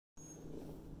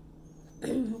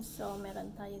So,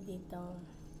 meron tayo dito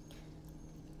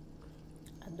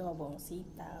adobong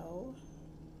sitaw.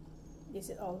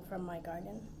 This is all from my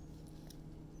garden.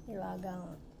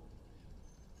 Nilagang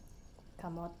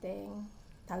kamoteng,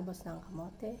 talbos ng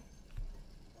kamote,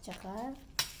 tsaka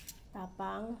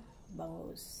tapang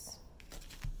bangus.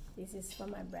 This is for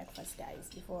my breakfast,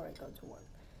 guys, before I go to work.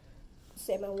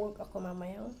 Kasi may work ako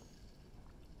mamayang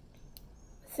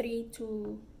 3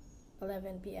 to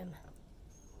 11 p.m.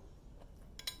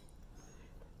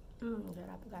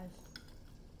 Sarap, guys.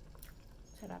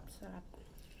 Sarap.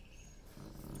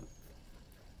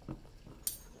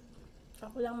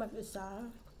 Ako lang mag-isa.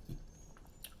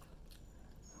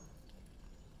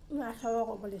 Naasawa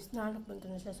ko, balis na. Napunta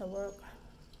na siya sa work.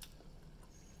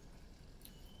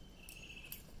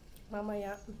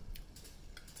 Mamaya,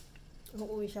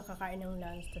 uuwi siya kakain ng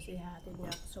lunch, tapos ihatid niya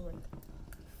ako sa work.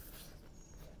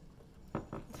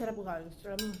 Sarap, guys.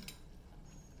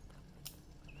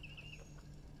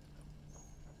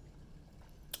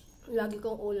 Lagi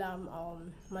kong ulam,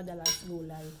 madalas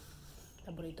gulay.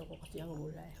 Paborito ko kasi ang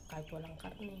gulay. Kahit walang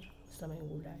karne, basta may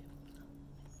gulay.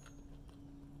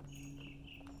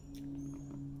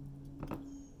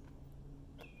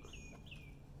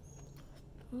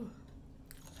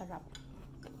 Sarap.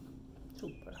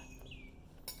 Super.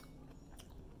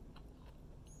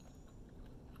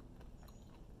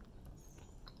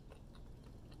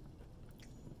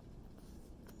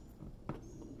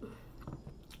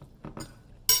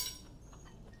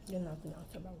 Yan natin ang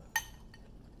sabaw.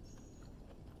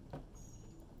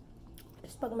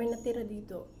 Tapos pag may natira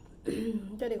dito,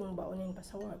 pwede kong baunin pa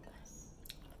sa work.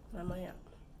 Mamaya.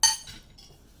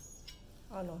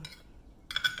 Ang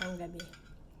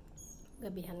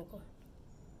gabihan ko.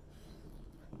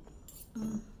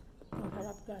 Ang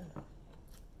harap gan.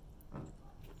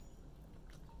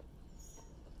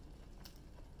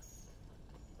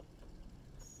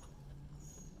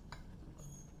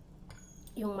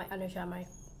 Yung may siya, may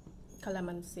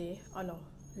kalamansi,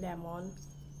 lemon.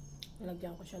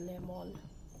 Nilagyan ko siya lemon.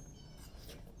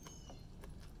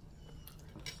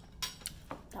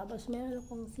 Tapos meron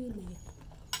akong sili.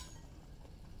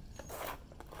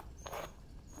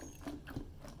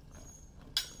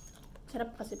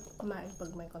 Sarap kasi kumain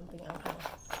pag may konting anghang.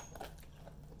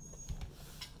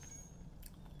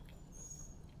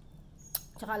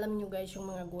 Tsaka alam nyo, guys,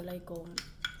 yung mga gulay ko,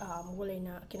 gulay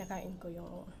na kinakain ko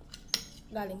yung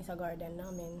galing sa garden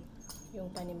namin, yung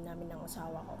tanim namin ng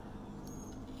asawa ko.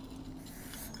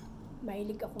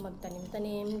 Mahilig ako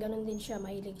magtanim-tanim, ganun din siya,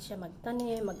 mahilig siya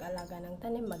magtanim, mag-alaga ng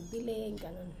tanim, magdilig,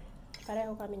 ganun.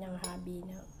 Pareho kami ng hobby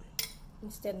na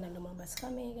instead na lumabas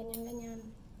kami, ganyan-ganyan.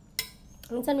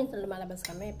 Minsan lumalabas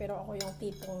kami, pero ako yung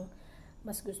tipong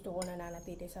mas gusto ko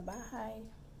nananatili sa bahay,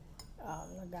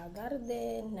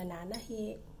 nagagarden,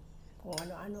 nananahi, kung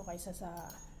ano-ano kaysa sa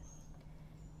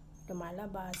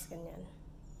lumalabas, ganyan.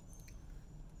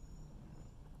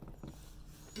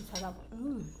 Sarap.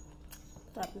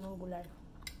 Sarap ng gulay.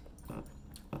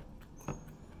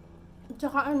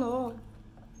 Tsaka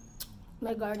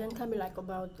may garden kami like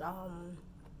about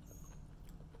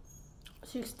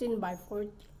 16 by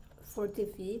 40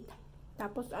 feet.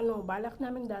 Tapos balak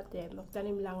namin dati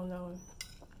magtanim lang ng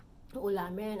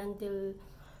ulamin until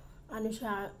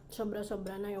siya,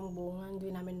 sobra-sobra na yung bunga,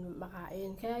 hindi namin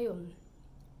makain. Kaya yun,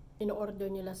 in-order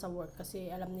nila sa work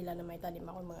kasi alam nila na may tanim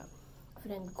ako. Mga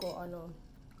friend ko,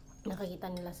 nakakita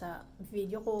nila sa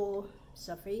video ko,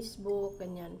 sa Facebook,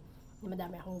 ganyan.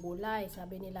 Madami akong gulay.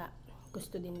 Sabi nila,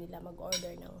 gusto din nila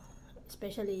mag-order ng,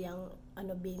 especially yung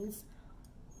beans.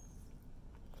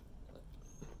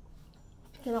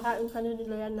 Kinakain ka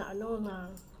nila yan na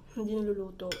na hindi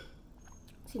niluluto.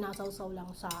 Sinasawsaw lang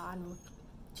sa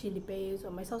chili paste. So,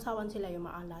 may sawsawan sila yung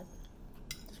maalat.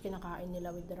 Tapos kinakain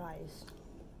nila with rice.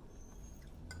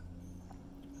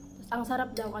 Tapos, ang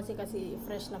sarap daw kasi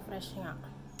fresh na fresh nga.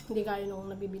 Hindi kaya nung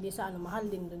nabibili sa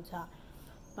mahal din dun sa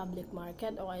public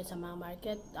market o kaya sa mga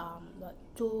market.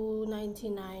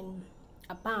 $2.99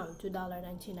 a pound.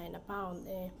 $2.99 a pound.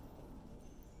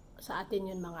 Sa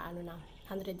atin yun mga na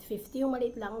 150. Yung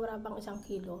maliit lang, wala pang 1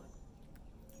 kilo.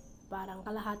 Parang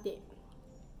kalahati.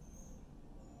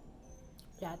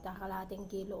 Yata kalahating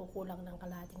kilo o kulang ng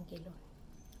kalahating kilo.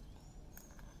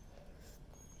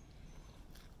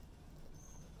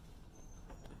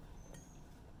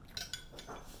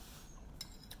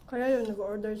 Kaya yun,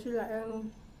 nag-order sila.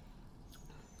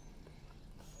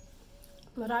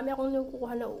 Marami akong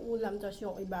nakukuha na ulam, tapos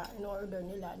yung iba, in-order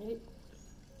nila.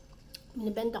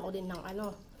 Binibenta ko din ng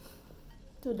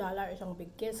 $2 isang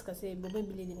big case kasi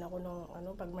bumibili din ako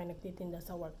ng pag may nagtitinda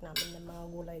sa work namin ng mga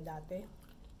gulay dati.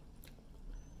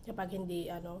 Kapag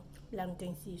hindi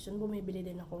planting season, bumibili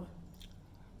din ako.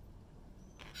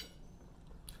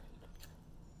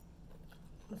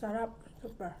 Masarap.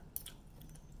 Super.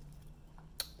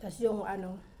 Tapos yung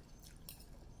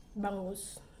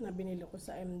bangus na binili ko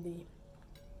sa MD.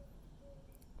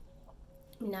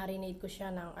 Minarinate ko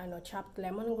siya ng chopped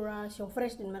lemongrass. Yung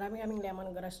fresh din, marami kaming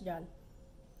lemongrass dyan.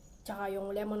 Tsaka yung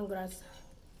lemongrass,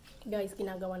 guys,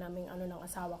 ginagawa namin ng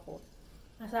asawa ko.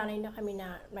 Nasanay na kami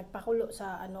na nagpakulo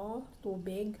sa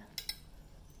tubig.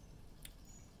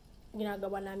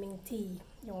 Ginagawa naming tea,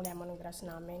 yung lemongrass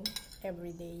namin.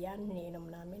 Everyday yan, iniinom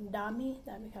namin. Dami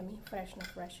kami, fresh na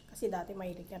fresh. Kasi dati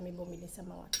mahilig kami bumili sa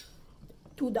mga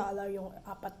 $2 yung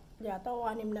 4 yata o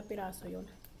 6 na piraso yun.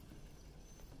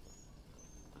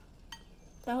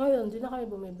 Ngayon, hindi na kami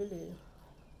bumibili.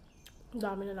 Ang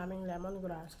dami na naming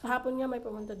lemongrass. Kahapon nga may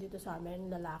pumunta dito sa amin,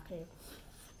 lalaki,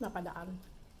 napadaan.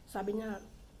 Sabi niya,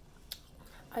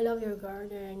 I love your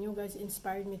garden. You guys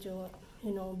inspired me to,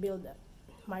 build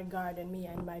my garden. Me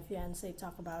and my fiance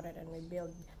talk about it and we build.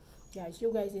 Guys,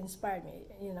 you guys inspired me,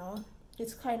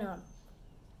 It's kind of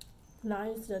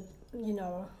nice that,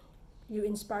 you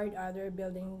inspired other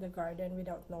building the garden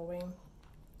without knowing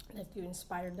that you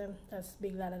inspired them. Tapos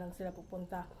bigla na lang sila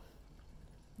pupunta.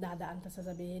 Dadaan, tapos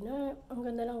sasabihin, ang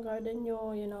ganda ng garden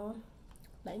nyo,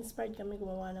 Na-inspired kami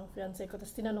gumawa ng fiancé ko.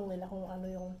 Tapos tinanong nila kung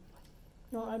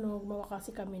gumawa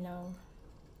kasi kami ng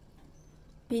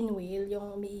pinwheel,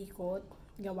 yung umiikot,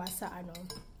 gawa sa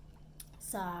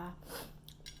sa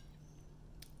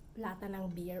lata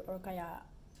ng beer or kaya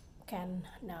can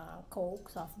na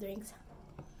Coke, soft drinks.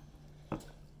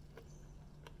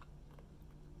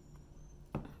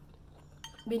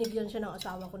 Binigyan siya ng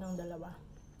asawa ko ng 2.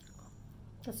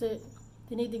 Kasi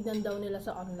tinitignan daw nila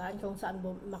sa online kung saan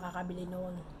makakabili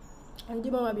noon.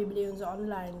 Hindi mo mabibili yun sa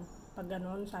online. Pag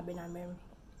ganon, sabi namin,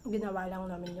 ginawa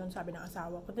lang namin yun, sabi ng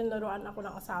asawa ko. Tinuruan ako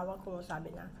ng asawa ko,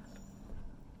 sabi na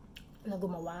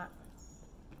gumawa.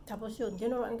 Tapos yun,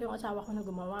 tinuruan ko yung asawa ko na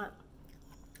gumawa.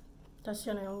 Tapos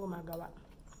siya na yung gumagawa.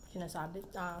 Sinasabi,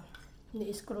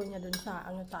 ni-screw niya dun sa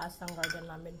taas ng garden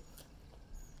namin.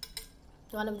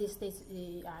 One of these days,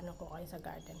 ko kayo sa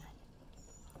garden.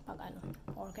 Pag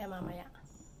or kaya mamaya.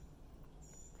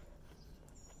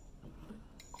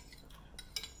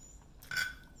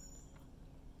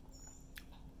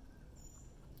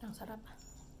 Ang sarap.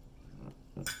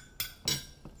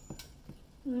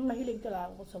 Mahilig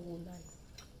talaga ako sa gulay.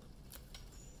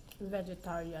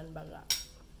 Vegetarian baga.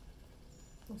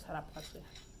 Ang sarap kasi.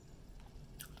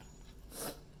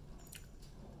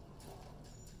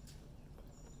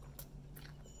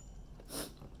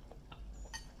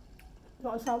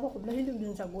 Yung asawa ko, mahilig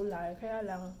din sa gulay. Kaya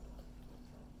lang,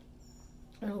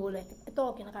 ang gulay.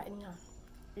 Ito, kinakain nga.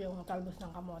 Yung talbos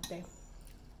ng kamote.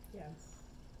 Yan.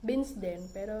 Beans din,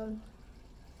 pero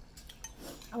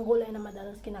ang gulay na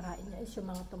madalas kinakain niya is yung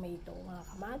mga tomato, mga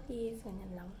kamatis,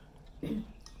 ganyan lang.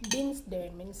 Beans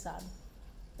din, minsan.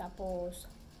 Tapos,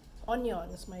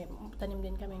 onions. May tanim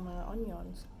din kami mga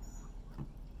onions.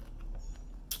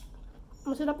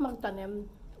 Masarap magtanim.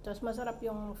 Tapos masarap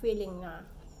yung feeling na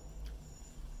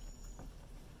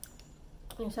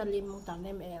yung sarili mong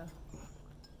tanim,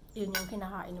 yun yung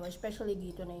kinakain mo. Especially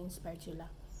dito na-inspired sila.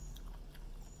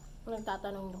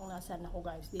 Nagtatanong nyo kung nasaan ako,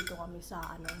 guys. Dito kami sa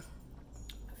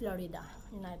Florida,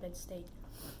 United States.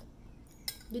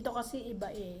 Dito kasi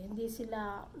iba hindi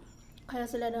sila, kaya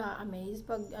sila na-amaze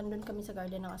pag andun kami sa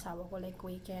garden ng asawa ko, like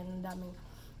weekend, daming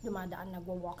dumadaan,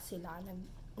 nagwo-walk sila,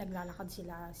 naglalakad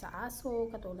sila sa aso,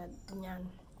 katulad niyan.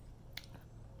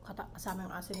 Kasama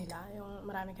yung aso nila, yung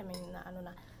marami kaming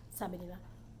sabi nila,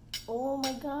 oh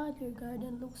my God, your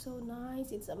garden looks so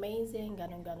nice, it's amazing,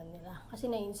 ganon-ganon nila.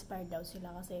 Kasi na-inspired daw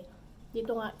sila kasi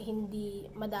dito nga hindi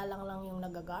madalang lang yung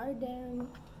nag-garden,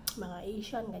 mga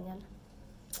Asian, ganyan.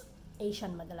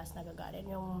 Asian madalas nag-garden,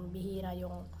 yung bihira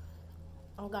yung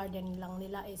ang garden lang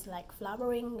nila is like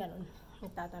flowering, ganon.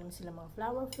 Nagtatanim sila mga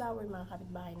flower, mga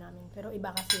kapitbahay namin. Pero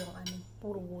iba kasi yung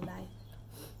puro gulay.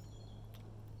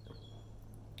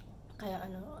 Kaya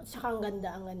saka ang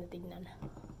ganda tingnan.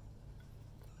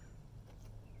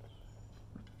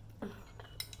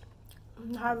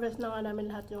 Harvest na nga namin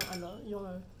lahat yung yung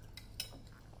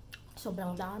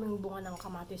sobrang daming bunga ng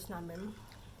kamatis namin.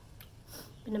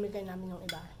 Pinamigay namin yung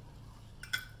iba.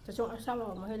 Tapos yung asawa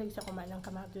ko, mahilig siya kumain ng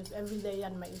kamatis. Everyday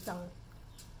yan, may isang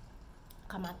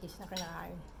kamatis na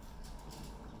kinakain.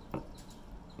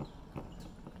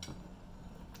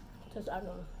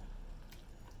 Tapos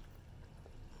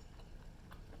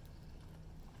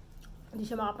hindi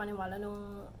siya makapaniwala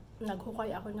nung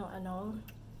naghukay ako ng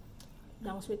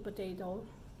ng sweet potato.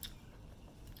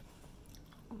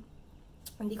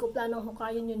 Hindi ko planong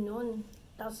hukayin yun nun.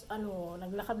 Tapos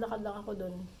naglakad-lakad lang ako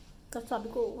dun. Tapos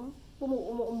sabi ko,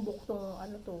 umuumbok tong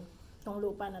tong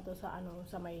lupa na to sa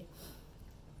sa may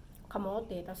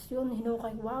kamote. Tapos yun,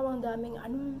 hinukay. Wow, ang daming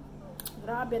ano.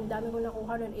 Grabe, ang dami ko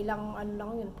nakuha nun. Ilang ano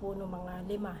lang yun, puno, mga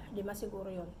 5. 5 siguro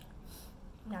yun.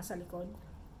 Nasa likod.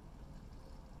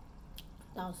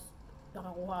 Tapos,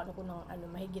 nakakuha ako ng ano,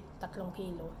 mahigit 3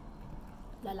 kilo.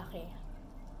 Lalaki.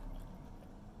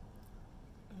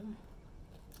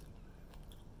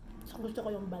 So, gusto ko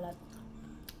yung balat.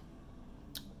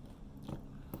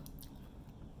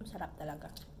 Masarap talaga.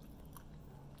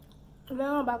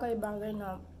 Mga bagay-bagay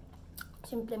na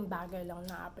simpleng bagay lang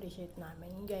na-appreciate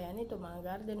namin. Gaya nito, mga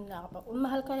garden na kapag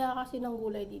mahal kaya kasi ng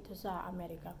gulay dito sa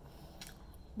Amerika.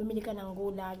 Bumili ka ng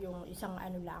gulay, yung isang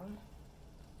ano lang,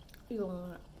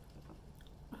 yung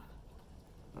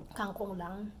kangkong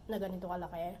lang, na ganito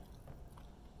kalaki.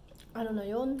 Ano na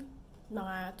yun?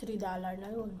 Mga $3 na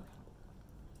yun.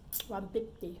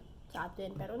 150 sa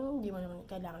atin. Pero hindi mo naman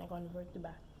kailangan i-convert,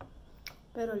 diba?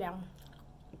 Pero lang,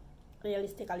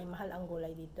 realistically, mahal ang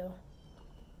gulay dito.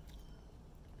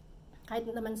 Kahit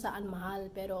naman saan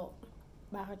mahal, pero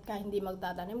bakit ka hindi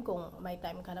magtatanim kung may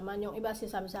time ka naman? Yung iba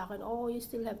sabi sa akin, oh, you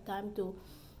still have time to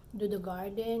do the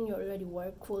garden, you already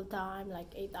work full time, like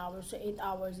 8 hours. So 8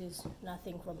 hours is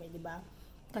nothing for me, diba?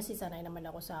 Kasi sanay naman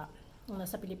ako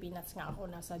nasa Pilipinas nga ako,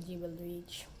 nasa Jewel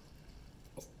Ridge,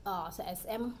 sa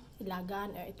SM,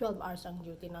 Ilagan, 12 hours ang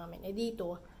duty namin.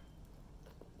 Dito,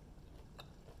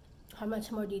 how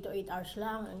much more dito, 8 hours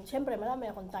lang. And syempre, marami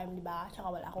akong time, diba? Tsaka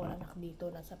wala akong anak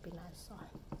dito, nasa Pinas. So,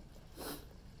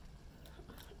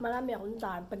 marami akong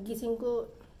time. Paggising ko,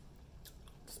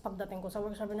 tapos pagdating ko sa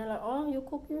work, sabi nila, oh, you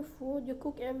cook your food, you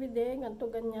cook everyday, ganito,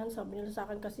 ganyan. Sabi nila sa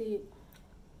akin kasi,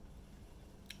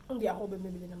 hindi ako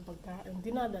bumibili ng pagkain.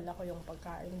 Dinadala ko yung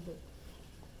pagkain doon.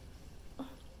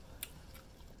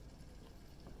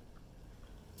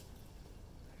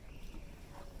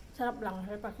 Sarap lang,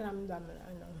 kasi pakiramdam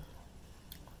na,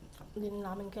 hindi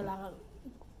namin kailangan,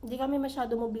 hindi kami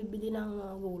masyado mabibili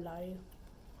ng gulay.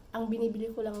 Ang binibili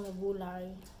ko lang na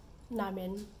gulay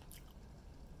namin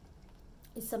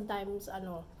is sometimes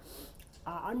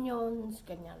onions,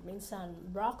 ganyan, minsan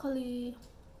broccoli,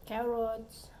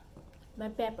 carrots,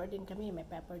 may pepper din kami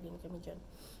dyan,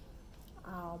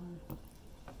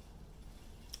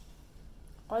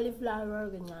 cauliflower,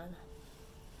 ganyan,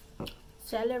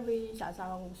 celery. Sa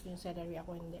asawa ko gusto yung celery,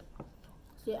 ako hindi.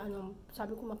 Kasi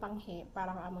sabi ko mapanghi,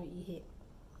 parang amoy ihi.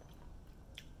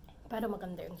 Pero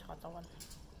maganda yun sa katawan.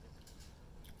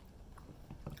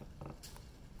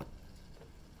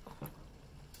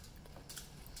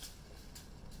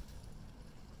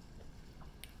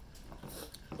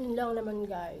 Yun lang naman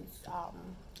guys,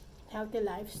 healthy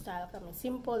lifestyle kami.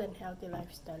 Simple and healthy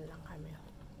lifestyle lang kami.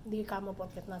 Hindi kamo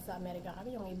porket nasa Amerika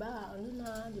kami. Yung iba,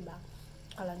 diba?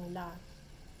 Kala nila,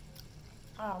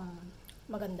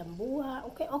 magandang buhay.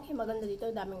 Okay, maganda dito.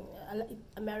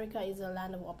 America is a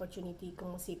land of opportunity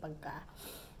kung masipag ka.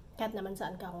 Kahit naman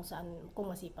saan ka, kung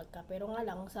masipag ka. Pero nga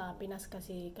lang, sa Pinas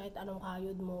kasi, kahit anong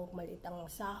kayod mo, maliit ang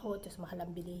sahod, tapos mahal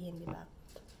ang bilihin, diba?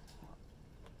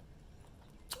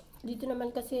 Dito naman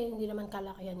kasi, hindi naman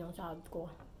kalakihan yung sahod ko.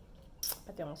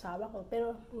 Pati yung asawa ko.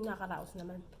 Pero, nakaraos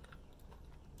naman.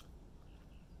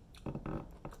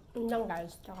 Yun lang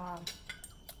guys. Tsaka,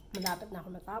 malapit na ako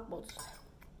matapos.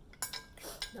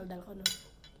 Daldal ko na.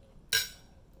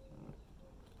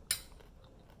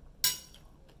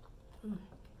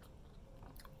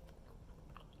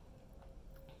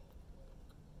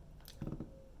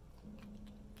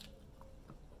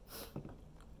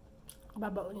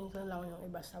 Babaunin ko lang yung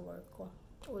iba sa work ko.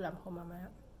 Ulam ko mamaya.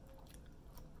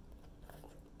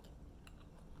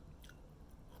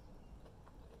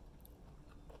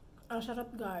 Ang sarap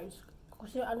guys.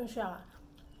 Kasi siya,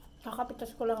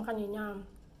 kakapitas ko lang kanina.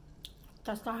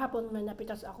 Tapos kahapon may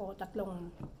napitas ako 3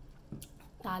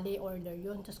 tali order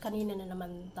yun. Tapos kanina na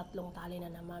naman 3 tali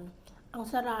na naman. Ang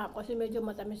sarap kasi medyo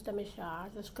matamis-tamis siya.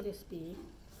 Tapos crispy.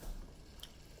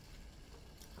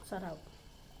 Sarap.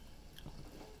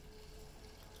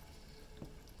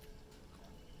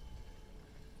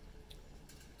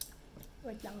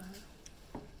 Wait lang ha.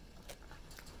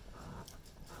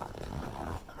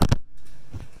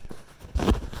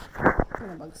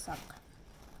 Nabagsak.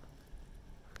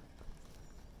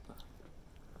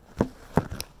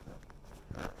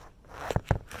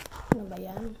 Ano ba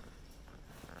yan?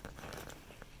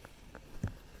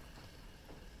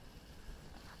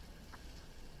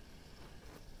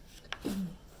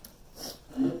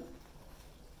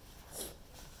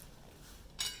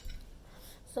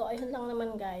 So, ayun lang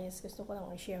naman guys. Gusto ko lang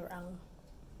i-share ang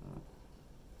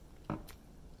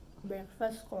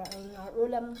breakfast ko.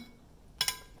 Ulam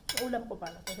ko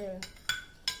pala. Kasi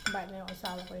ba't na yung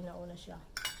asawa ko, nauna siya.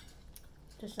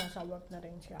 Tapos nasa work na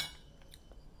rin siya.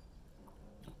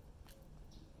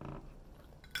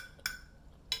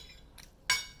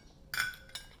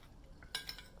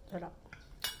 Sarap.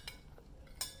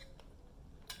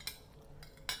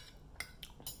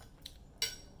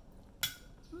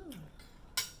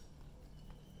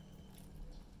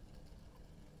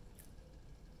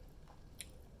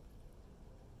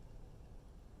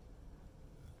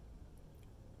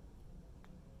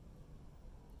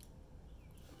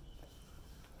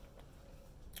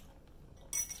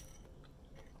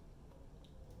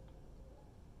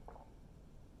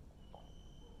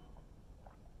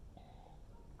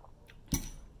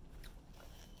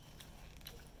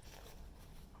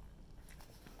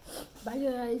 Bye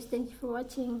guys, thank you for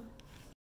watching.